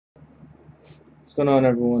What's going on,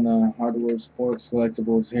 everyone? Hardware Sports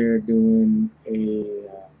Collectibles here doing a.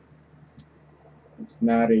 It's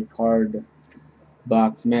not a card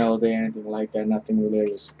box mail day, anything like that. Nothing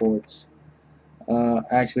related to sports.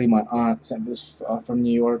 Actually, my aunt sent this from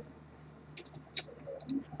New York.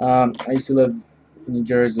 I used to live in New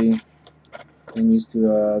Jersey and used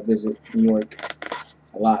to visit New York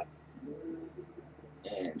a lot.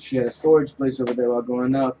 And she had a storage place over there while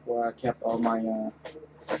growing up, where I kept all my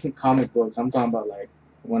comic books. I'm talking about like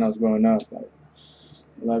when I was growing up, like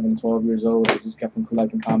 11, 12 years old. I just kept on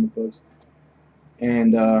collecting comic books.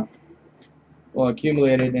 And well,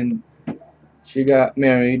 accumulated, and she got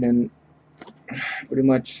married, and pretty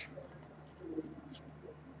much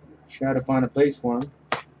she had to find a place for him.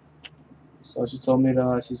 So she told me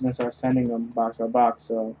that she's gonna start sending them box by box.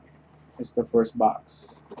 So it's the first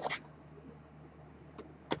box.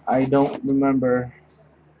 I don't remember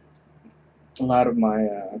a lot of my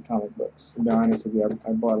comic books. To be honest with you,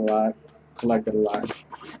 I bought a lot, collected a lot.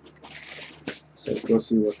 So let's go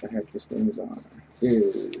see what the heck this thing is on.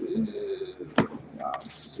 Wow,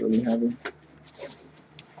 this is really heavy.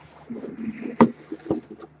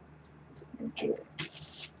 Okay,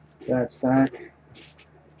 that's that.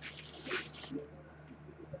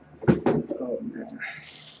 Oh man.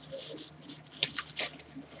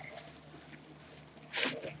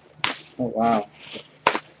 Oh wow.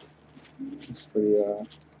 It's pretty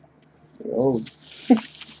old.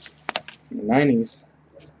 In the 90s.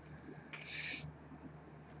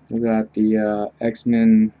 We got the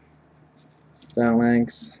X-Men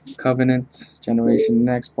Phalanx Covenant Generation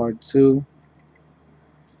Next Part 2.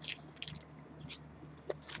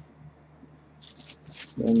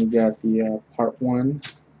 Then we got the Part 1.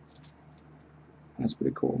 That's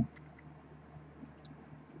pretty cool.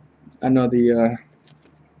 I know the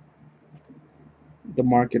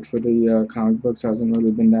market for the comic books hasn't really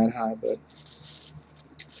been that high, but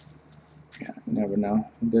yeah, you never know.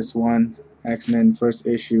 This one, X-Men first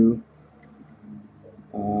issue.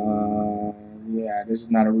 Yeah, this is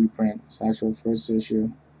not a reprint. It's actual first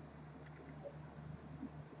issue.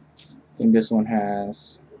 I think this one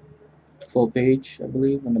has full page, I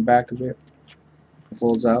believe, on the back of it. It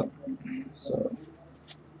folds out. So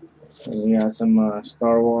we got some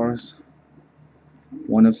Star Wars,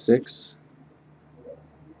 1 of 6.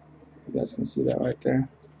 You guys can see that right there.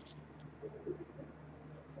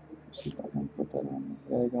 See if I can put that on.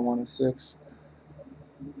 There you go, 1 of 6.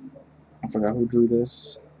 I forgot who drew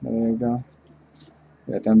this. There you go.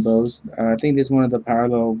 Got them bows. I think this is one of the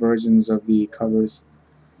parallel versions of the covers.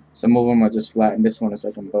 Some of them are just flat, and this one is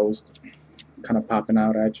like embossed, kind of popping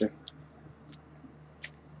out at you.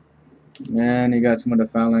 And you got some of the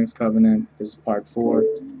Phalanx Covenant. This is part 4.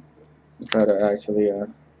 I'll try to actually, I'll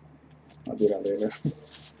do that later.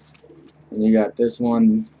 And you got this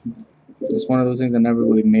one. It's one of those things that never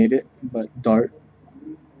really made it, but Dart.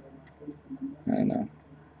 And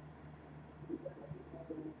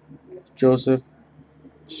Joseph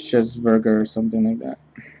Chesberger or something like that.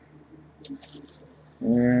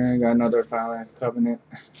 And got another Phalanx Covenant.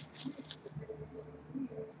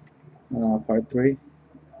 Part 3.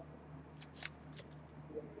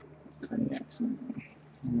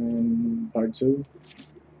 And part 2.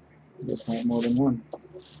 This had more than one.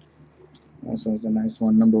 This one's a nice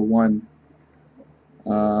one. Number 1.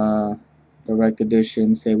 Direct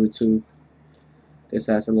edition Sabretooth. This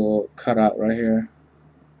has a little cutout right here.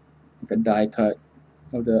 Like a die cut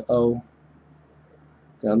of the O.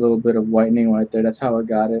 Got a little bit of whitening right there. That's how I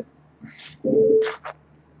got it.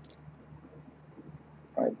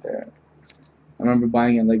 Right there. I remember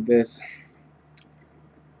buying it like this.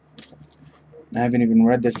 I haven't even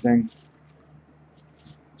read this thing.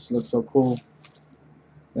 This looks so cool.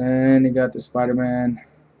 Then you got the Spider-Man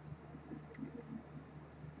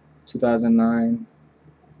 2009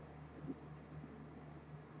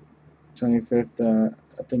 25th,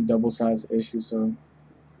 I think double-sized issue, so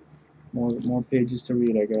more pages to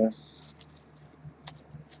read, I guess.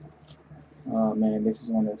 Oh man, this is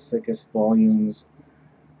one of the sickest volumes.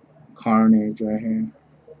 Carnage right here.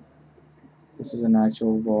 This is an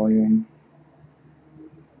actual volume.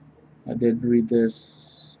 I did read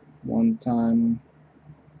this one time.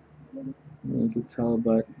 You can tell,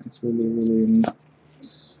 but it's really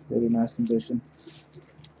nice condition.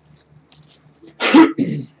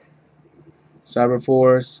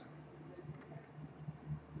 Cyberforce.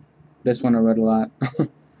 This one I read a lot.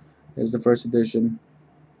 It's the first edition.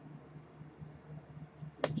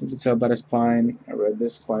 You can tell by the spine. I read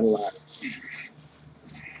this quite a lot.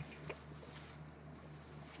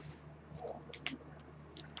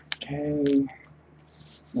 Okay.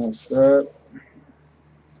 Next up,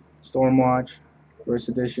 Stormwatch, first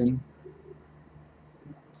edition.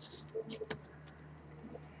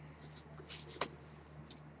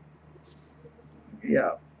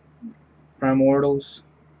 Yeah, Primordials,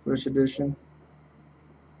 first edition.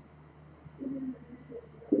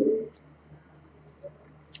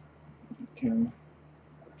 Okay.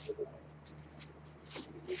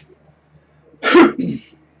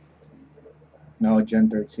 No, Gen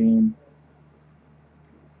 13.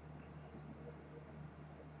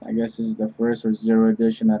 I guess this is the first or zero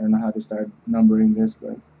edition. I don't know how to start numbering this,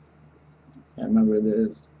 but I remember it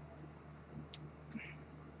is.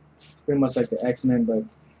 It's pretty much like the X-Men, but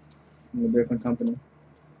in a different company.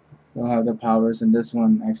 They'll have the powers, and this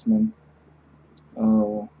one, X-Men.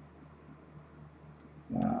 Oh,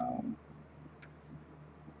 um,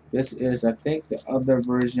 this is, I think, the other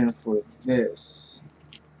version for this.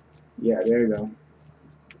 Yeah, there you go.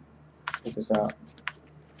 Check this out.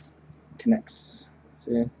 Connects.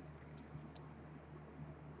 See?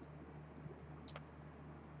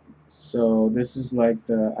 So this is like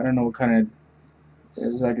the, I don't know what kind of,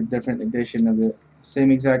 it's like a different edition of it.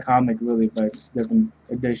 Same exact comic, really, but it's different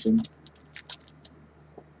edition.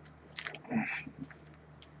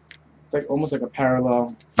 It's like almost like a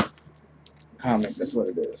parallel comic. That's what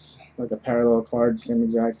it is. Like a parallel card, same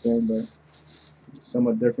exact thing, but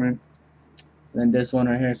somewhat different. And then this one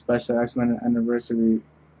right here, special X-Men anniversary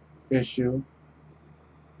issue.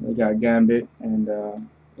 We got Gambit and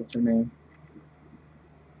what's her name?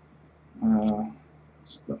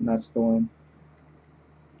 Not Storm.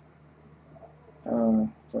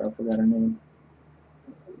 Sorry, I forgot her name.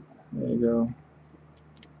 There you go.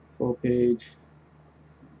 Full page.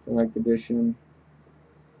 Select edition.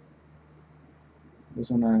 This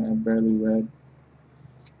one I barely read.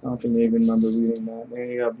 I don't think I even remember reading that. Then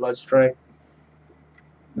you got Bloodstrike,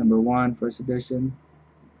 #1, first edition.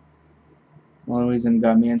 One reason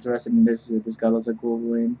got me interested in this is that this guy looks like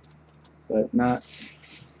Wolverine, but not.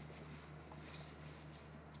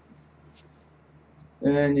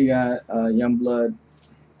 And then you got Youngblood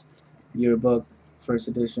Yearbook, first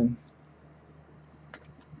edition.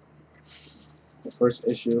 The first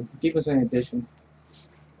issue. People saying edition.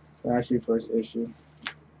 It's actually first issue.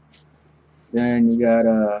 Then you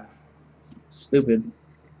got Stupid.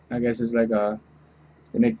 I guess it's like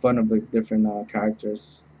they make fun of like different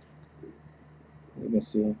characters. You can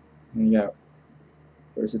see. And you got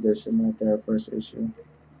first edition right there, first issue.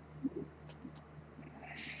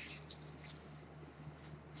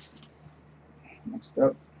 Next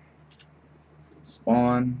up,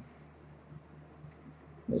 Spawn.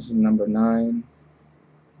 This is #9.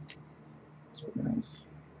 It's pretty nice.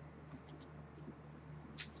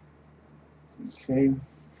 Okay.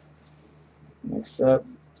 Next up,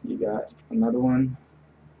 you got another one.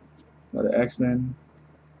 Another X-Men.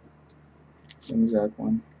 Same exact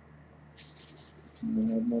one.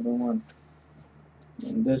 We have another one.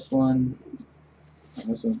 And this one,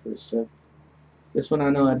 this one's pretty sick. This one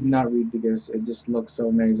I know I did not read because it just looks so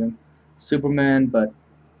amazing. Superman, but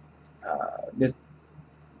this,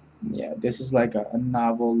 yeah, this is like a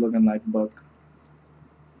novel looking like book.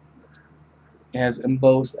 It has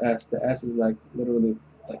embossed S. The S is like literally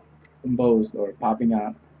like embossed or popping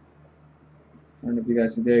out. I don't know if you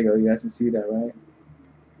guys, there you go, you guys can see that, right?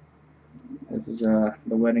 This is the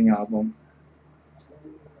wedding album.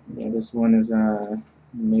 Yeah, this one is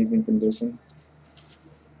amazing condition.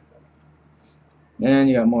 Then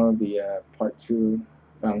you got more of the Part 2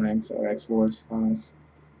 Phalanx or X-Force files.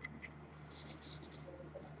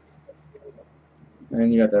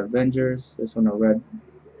 And you got the Avengers. This one I read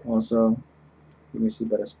also. You can see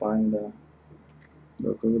by the spine the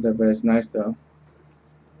look over there, but it's nice though.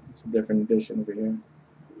 It's a different edition over here.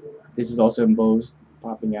 This is also embossed,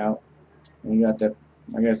 popping out. And you got the,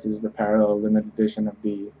 I guess this is the parallel limited edition of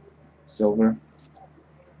the silver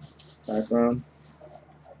background.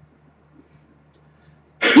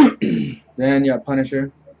 Then you got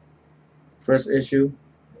Punisher, first issue.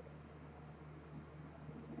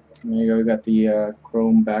 And there you go, we got the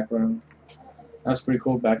chrome background. That was pretty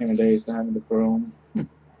cool back in the days to having the chrome.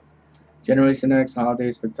 Generation X Holiday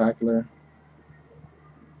Spectacular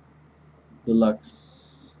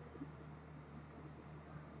Deluxe.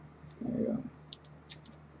 There you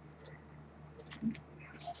go.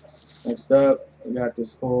 Next up, we got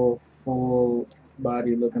this whole full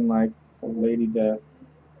body looking like a Lady Death.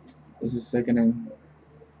 This is sickening.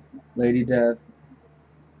 Lady Death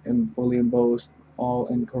and fully embossed, all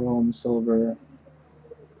in chrome silver.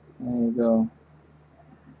 There you go.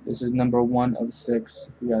 This is #1 of 6.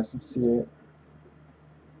 You guys can see it.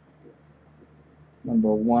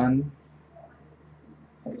 #1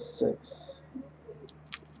 of 6.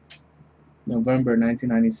 November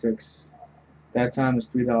 1996. That time was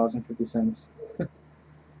 $3.50.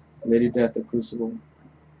 Lady Death, the Crucible.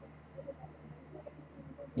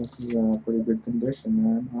 This is a pretty good condition,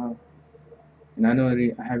 man. Wow. And I know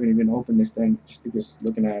that I haven't even opened this thing just because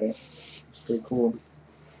looking at it. It's pretty cool.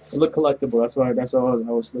 It looked collectible. That's all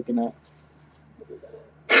I was looking at.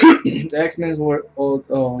 The X-Men's were old.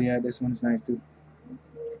 Oh yeah, this one's nice too.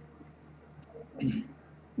 And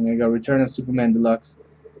I got Return of Superman Deluxe.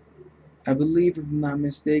 I believe, if I'm not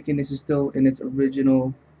mistaken, this is still in its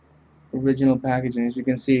original packaging. As you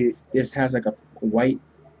can see, this has like a white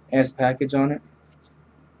S package on it.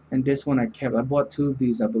 And this one I kept. I bought two of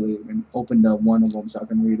these, I believe, and opened up one of them so I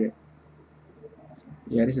can read it.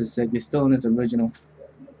 Yeah, this is sick. It's still in its original.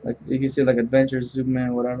 Like you can see, like Adventures,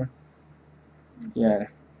 Superman, whatever. Yeah,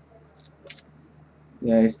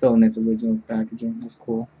 yeah, it's still in its original packaging. That's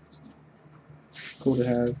cool. Cool to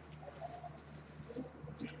have.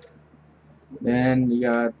 Then you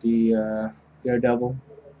got the Daredevil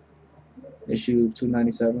issue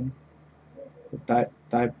 297.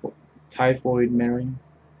 The Typhoid Mary.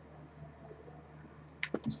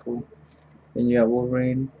 That's cool. Then you got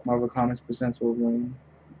Wolverine. Marvel Comics presents Wolverine.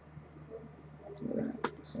 Look at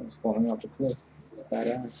that. So it's falling off the cliff.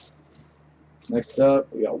 Badass. Next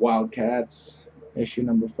up, we got Wildcats issue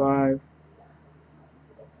number 5.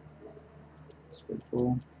 It's pretty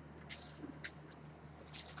cool.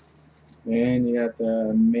 And you got the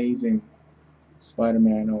Amazing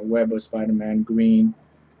Spider-Man, or Web of Spider-Man green.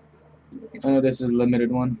 I know this is a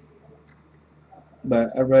limited one,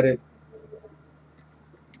 but I read it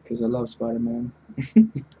because I love Spider-Man.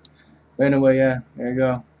 But anyway, yeah, there you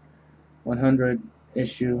go. 100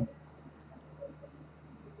 issue.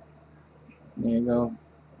 There you go.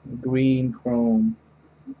 Green chrome.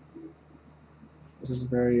 This is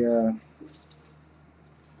very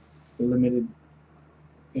limited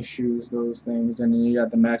issues, those things. And then you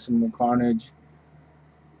got the Maximum Carnage.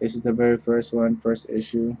 This is the very first one, first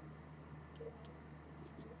issue.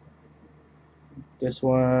 This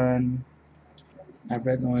one, I've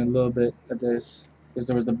read only a little bit of this because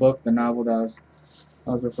there was a book, the novel that I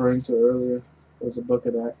was referring to earlier. There was a book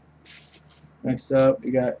of that. Next up,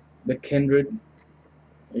 you got The Kindred,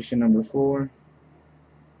 issue number 4.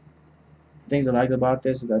 Things I liked about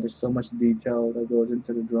this is that there's so much detail that goes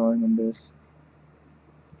into the drawing on this.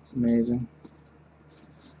 It's amazing.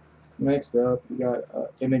 Next up, you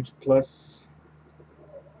got Image Plus,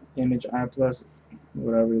 Image I Plus,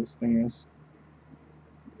 whatever this thing is.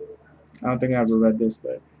 I don't think I ever read this,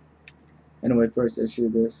 but anyway, first issue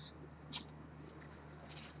of this.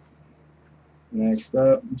 Next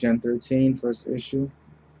up, Gen 13, first issue.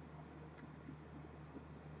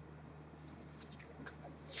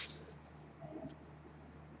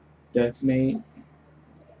 Deathmate.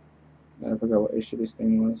 I forgot what issue this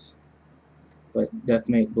thing was. But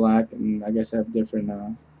Deathmate Black, and I guess I have different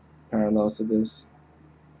parallels to this.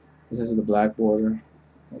 This is the black border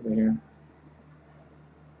over here.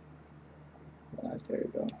 There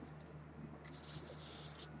you go.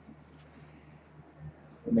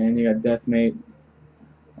 And then you got Deathmate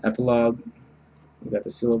Epilogue. You got the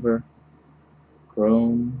silver,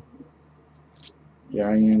 chrome,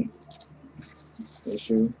 variant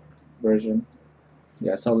issue version. You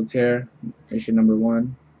got Solitaire issue number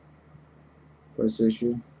 1, first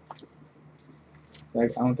issue.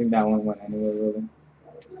 Like, I don't think that one went anywhere really.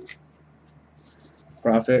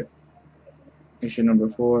 Prophet issue number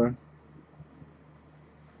 4.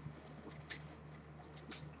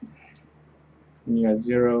 And you got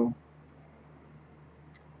Zero,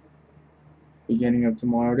 Beginning of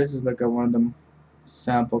Tomorrow. This is like one of them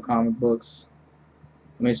sample comic books.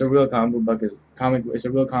 I mean, it's a real comic book. It's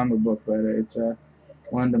a real comic book, but it's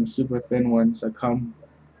one of them super thin ones that come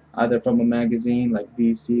either from a magazine like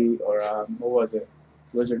DC or what was it,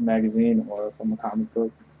 Wizard magazine, or from a comic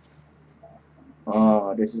book.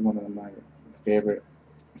 Oh, this is one of my favorite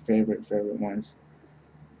ones.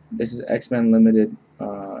 This is X-Men Limited,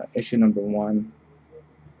 issue number 1.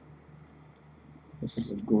 This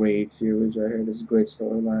is a great series right here. This is a great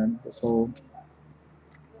storyline. This whole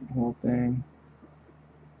thing.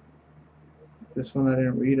 This one I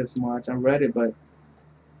didn't read as much. I read it, but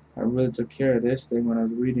I really took care of this thing when I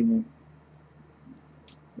was reading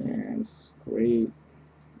it. Man, this is great.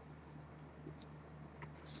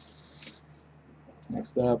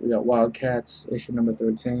 Next up, we got Wildcats, issue number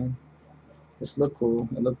 13. This looked cool.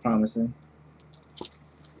 It looked promising.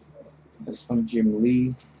 This is from Jim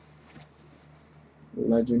Lee,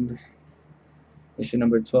 legend. Issue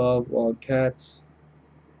number 12, Wildcats.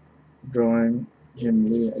 Drawing Jim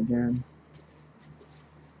Lee again.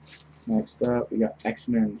 Next up, we got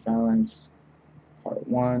X-Men Phalanx, Part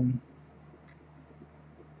 1.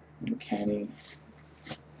 Uncanny.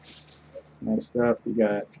 Next up, we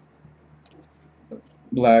got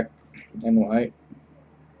Black and White.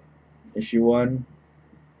 issue 1.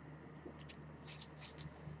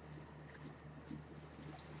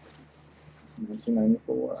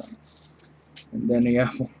 1994. And then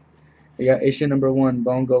we got issue number 1,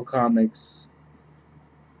 Bongo Comics.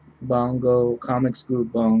 Bongo Comics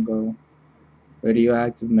Group Bongo.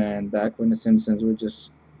 Radioactive Man, back when the Simpsons were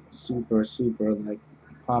just super like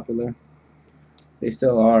popular. They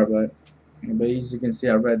still are, but as you can see,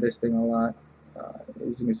 I read this thing a lot.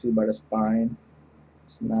 As you can see by the spine,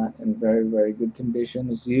 it's not in very good condition.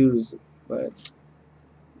 It's used, but it's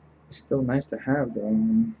still nice to have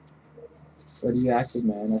though. Radioactive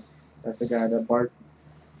Man, that's the guy that Bart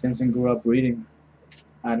Simpson grew up reading,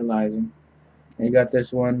 idolizing. And you got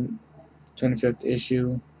this one, 25th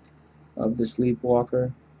issue of the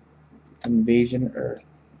Sleepwalker, Invasion Earth.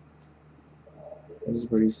 This is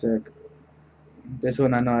pretty sick. This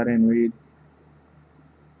one I know I didn't read.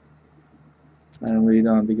 I didn't read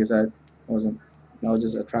on because I was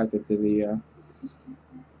just attracted to the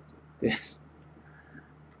this.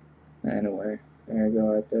 Anyway, there you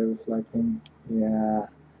go right there reflecting. Yeah,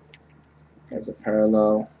 that's a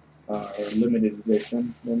parallel or limited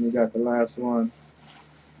edition. Then we got the last one.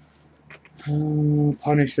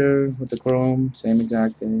 Punisher with the chrome, same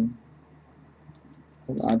exact thing.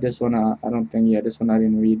 This one I don't think, yeah, this one I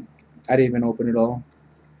didn't read. I didn't even open it all.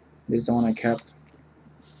 This is the one I kept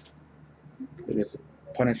because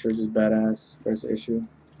Punisher is just badass. First issue.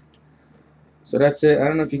 So that's it. I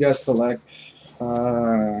don't know if you guys collect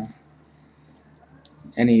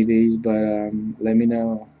any of these, but let me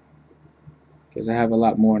know because I have a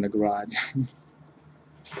lot more in the garage.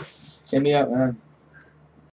 Hit me up, man.